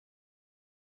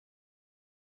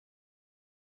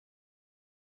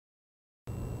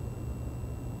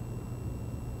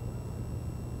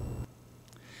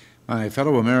My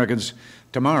fellow Americans,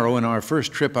 tomorrow in our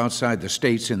first trip outside the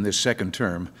States in this second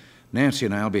term, Nancy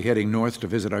and I will be heading north to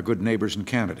visit our good neighbors in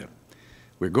Canada.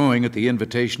 We're going at the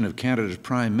invitation of Canada's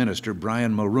Prime Minister,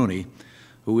 Brian Mulroney,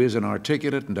 who is an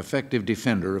articulate and effective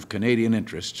defender of Canadian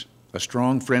interests, a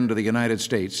strong friend of the United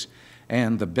States,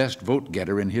 and the best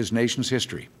vote-getter in his nation's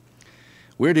history.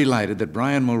 We're delighted that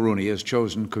Brian Mulroney has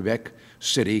chosen Quebec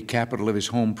City, capital of his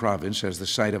home province, as the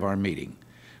site of our meeting.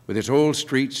 With its old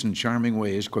streets and charming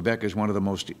ways, Quebec is one of the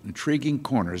most intriguing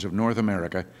corners of North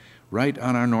America, right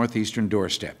on our northeastern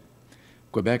doorstep.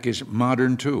 Quebec is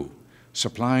modern, too,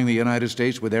 supplying the United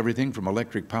States with everything from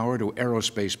electric power to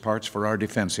aerospace parts for our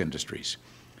defense industries.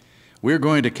 We're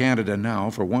going to Canada now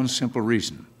for one simple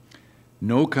reason.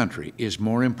 No country is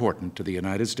more important to the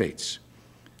United States.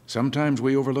 Sometimes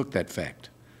we overlook that fact.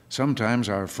 Sometimes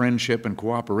our friendship and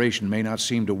cooperation may not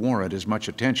seem to warrant as much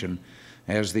attention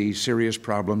as the serious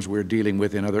problems we're dealing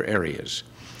with in other areas.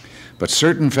 But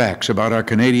certain facts about our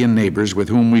Canadian neighbors with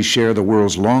whom we share the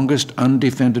world's longest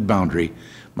undefended boundary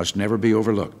must never be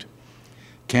overlooked.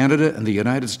 Canada and the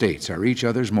United States are each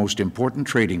other's most important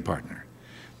trading partner.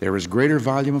 There is greater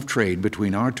volume of trade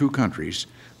between our two countries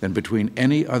than between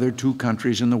any other two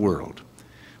countries in the world.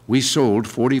 We sold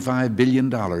 $45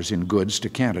 billion in goods to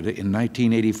Canada in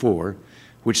 1984,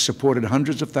 which supported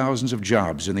hundreds of thousands of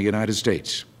jobs in the United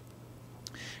States.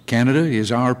 Canada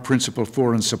is our principal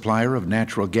foreign supplier of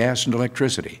natural gas and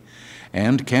electricity,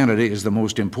 and Canada is the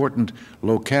most important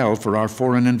locale for our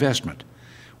foreign investment.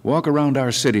 Walk around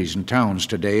our cities and towns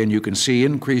today and you can see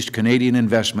increased Canadian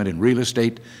investment in real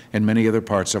estate and many other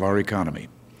parts of our economy.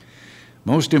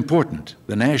 Most important,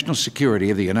 the national security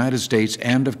of the United States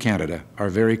and of Canada are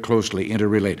very closely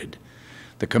interrelated.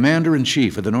 The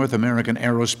Commander-in-Chief of the North American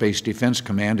Aerospace Defense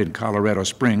Command in Colorado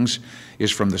Springs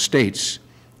is from the States.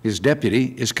 His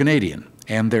deputy is Canadian,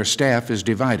 and their staff is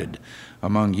divided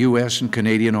among U.S. and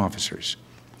Canadian officers.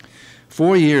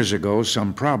 4 years ago,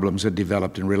 some problems had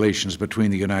developed in relations between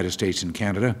the United States and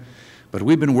Canada, but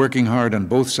we've been working hard on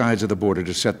both sides of the border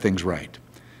to set things right.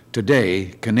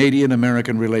 Today,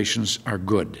 Canadian-American relations are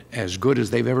good as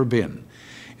they've ever been.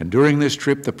 And during this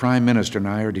trip, the Prime Minister and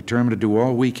I are determined to do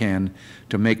all we can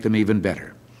to make them even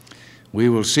better. We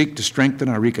will seek to strengthen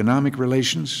our economic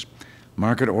relations.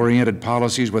 Market-oriented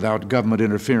policies without government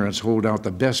interference hold out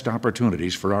the best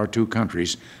opportunities for our two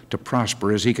countries to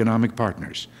prosper as economic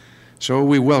partners. So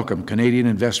we welcome Canadian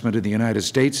investment in the United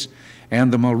States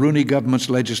and the Mulroney government's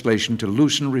legislation to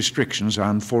loosen restrictions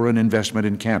on foreign investment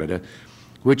in Canada,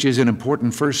 which is an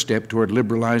important first step toward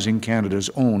liberalizing Canada's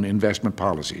own investment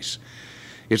policies.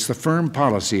 It's the firm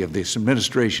policy of this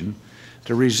administration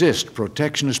to resist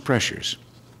protectionist pressures.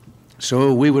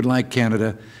 So we would like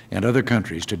Canada and other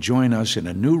countries to join us in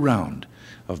a new round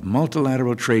of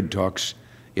multilateral trade talks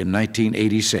in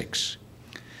 1986.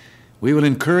 We will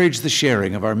encourage the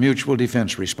sharing of our mutual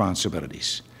defense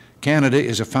responsibilities. Canada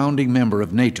is a founding member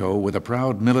of NATO with a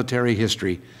proud military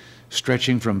history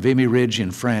stretching from Vimy Ridge in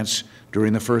France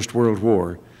during the First World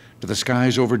War to the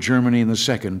skies over Germany in the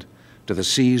Second, to the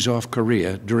seas off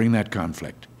Korea during that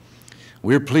conflict.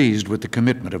 We're pleased with the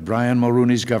commitment of Brian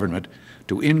Mulroney's government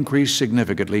to increase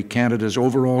significantly Canada's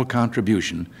overall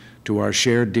contribution to our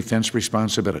shared defense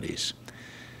responsibilities.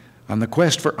 On the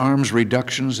quest for arms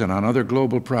reductions and on other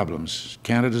global problems,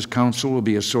 Canada's Council will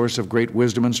be a source of great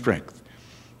wisdom and strength.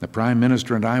 The Prime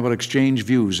Minister and I will exchange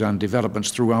views on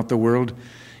developments throughout the world,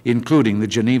 including the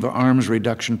Geneva arms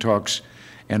reduction talks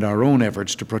and our own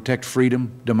efforts to protect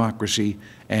freedom, democracy,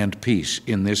 and peace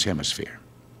in this hemisphere.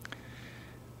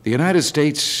 The United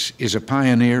States is a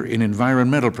pioneer in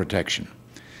environmental protection,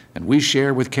 and we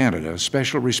share with Canada a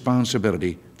special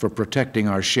responsibility for protecting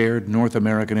our shared North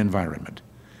American environment.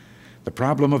 The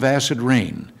problem of acid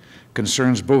rain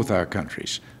concerns both our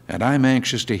countries, and I'm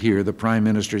anxious to hear the Prime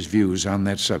Minister's views on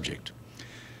that subject.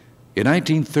 In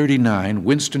 1939,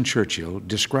 Winston Churchill,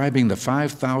 describing the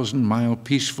 5,000-mile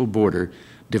peaceful border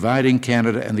dividing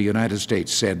Canada and the United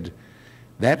States, said,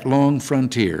 "That long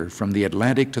frontier from the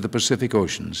Atlantic to the Pacific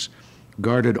Oceans,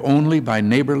 guarded only by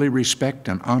neighborly respect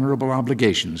and honorable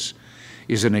obligations,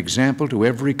 is an example to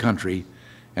every country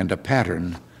and a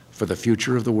pattern for the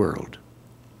future of the world."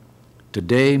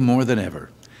 Today, more than ever,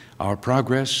 our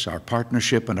progress, our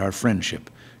partnership, and our friendship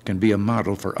can be a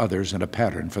model for others and a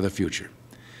pattern for the future.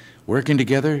 Working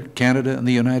together, Canada and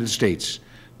the United States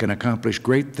can accomplish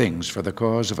great things for the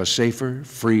cause of a safer,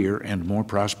 freer, and more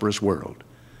prosperous world.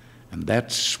 And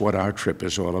that's what our trip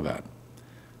is all about.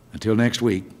 Until next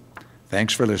week,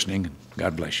 thanks for listening.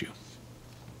 God bless you.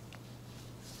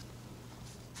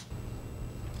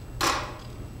 Okay.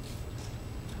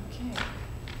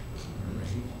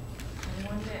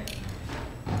 Anyone there?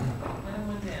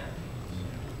 Anyone there?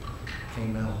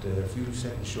 came out a few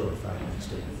seconds short of 5 minutes,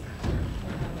 didn't it?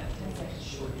 About 10 seconds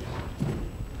short.